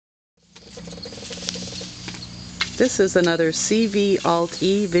This is another CV Alt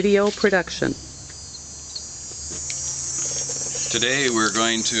E video production. Today we're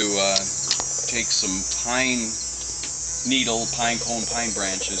going to take some pine needle, pine cone, pine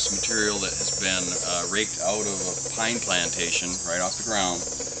branches, material that has been raked out of a pine plantation right off the ground,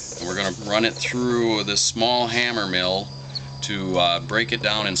 and we're going to run it through this small hammer mill to break it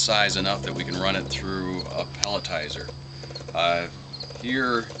down in size enough that we can run it through a pelletizer.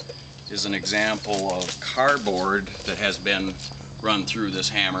 Here is an example of cardboard that has been run through this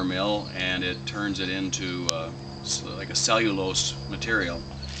hammer mill, and it turns it into like a cellulose material.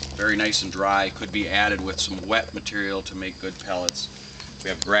 Very nice and dry. Could be added with some wet material to make good pellets. We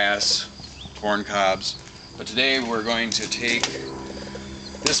have grass, corn cobs, but today we're going to take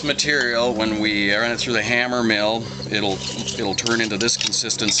this material. When we run it through the hammer mill, it'll turn into this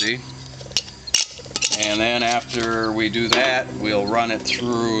consistency. And then after we do that, we'll run it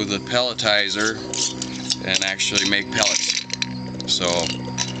through the pelletizer and actually make pellets. So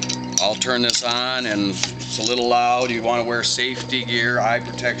I'll turn this on, and it's a little loud. You want to wear safety gear, eye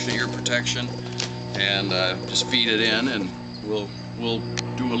protection, ear protection, and just feed it in, and we'll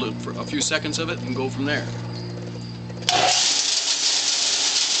do a few seconds of it and go from there.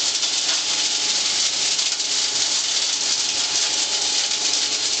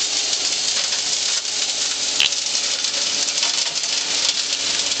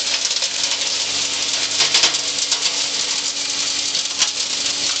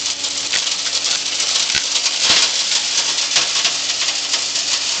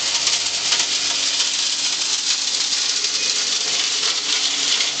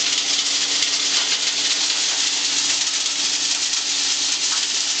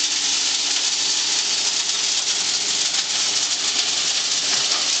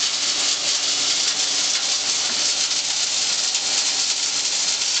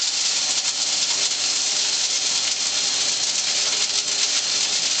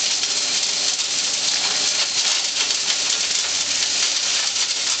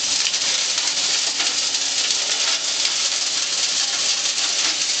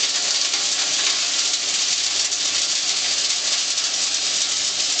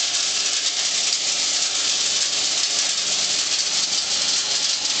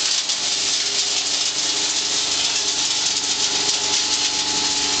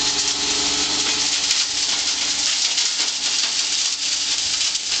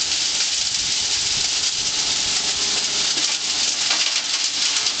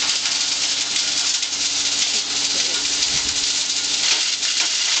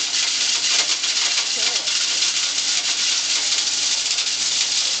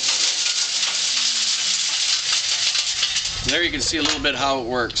 There you can see a little bit how it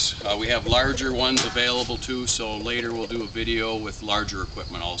works. We have larger ones available too, so later we'll do a video with larger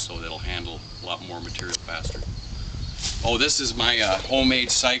equipment also that'll handle a lot more material faster. Oh, this is my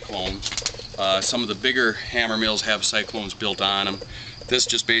homemade cyclone. Some of the bigger hammer mills have cyclones built on them. This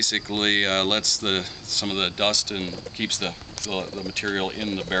just basically lets some of the dust and keeps the material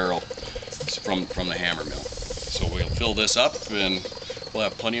in the barrel from the hammer mill. So we'll fill this up and we'll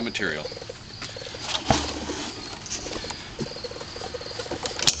have plenty of material.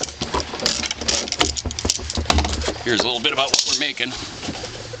 Here's a little bit about what we're making.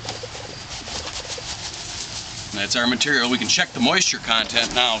 That's our material. We can check the moisture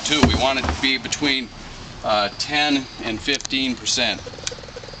content now too. We want it to be between 10 and 15%.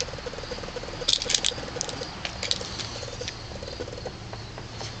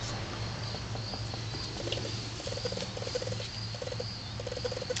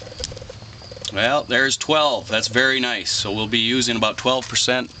 Well, there's 12. That's very nice. So we'll be using about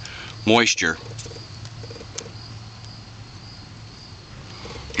 12% moisture.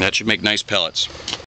 That should make nice pellets.